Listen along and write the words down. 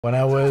When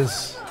I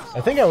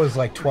think I was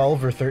like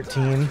 12 or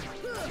 13,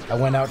 I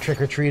went out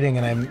trick-or-treating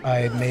and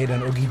I made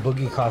an Oogie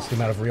Boogie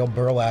costume out of real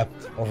burlap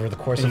over the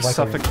course of like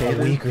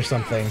a week or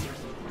something.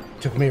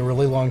 Took me a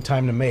really long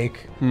time to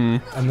make.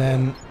 And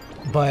then,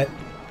 but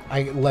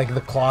like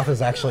the cloth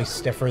is actually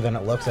stiffer than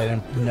it looks. I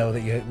didn't know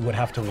that you would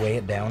have to weigh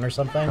it down or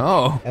something.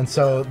 Oh. And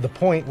so the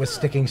point was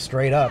sticking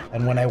straight up.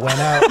 And when I went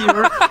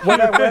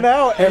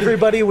out,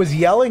 everybody was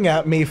yelling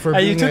at me for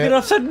being you took it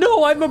off, said,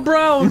 "No, I'm a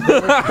brown."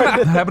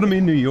 It happened to me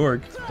in New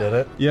York. Did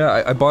it?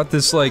 Yeah, I bought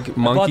this like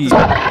monkey.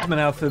 I bought this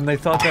outfit and they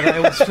thought that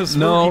I was just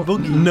No,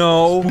 Oogie Boogie.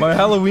 no. My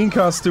Halloween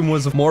costume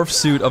was a morph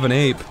suit of an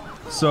ape.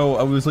 So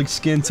I was like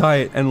skin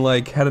tight and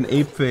like had an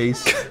ape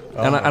face,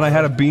 and I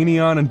had a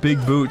beanie on and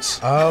big boots.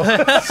 Oh.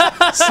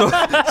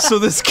 So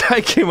this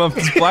guy came up,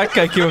 this black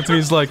guy came up to me,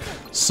 he's like,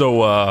 "So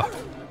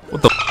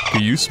what the f are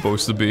you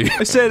supposed to be?"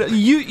 I said,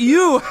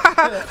 you,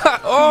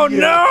 oh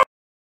no!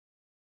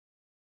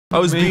 I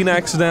was being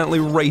accidentally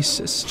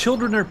racist.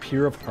 Children are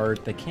pure of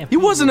heart. They can't. He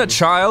wasn't a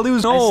child. He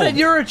was old. I said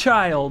you're a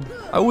child.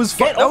 That was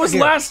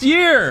last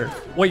year.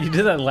 Wait, you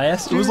did that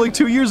last year? It was like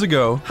 2 years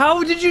ago.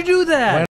 How did you do that?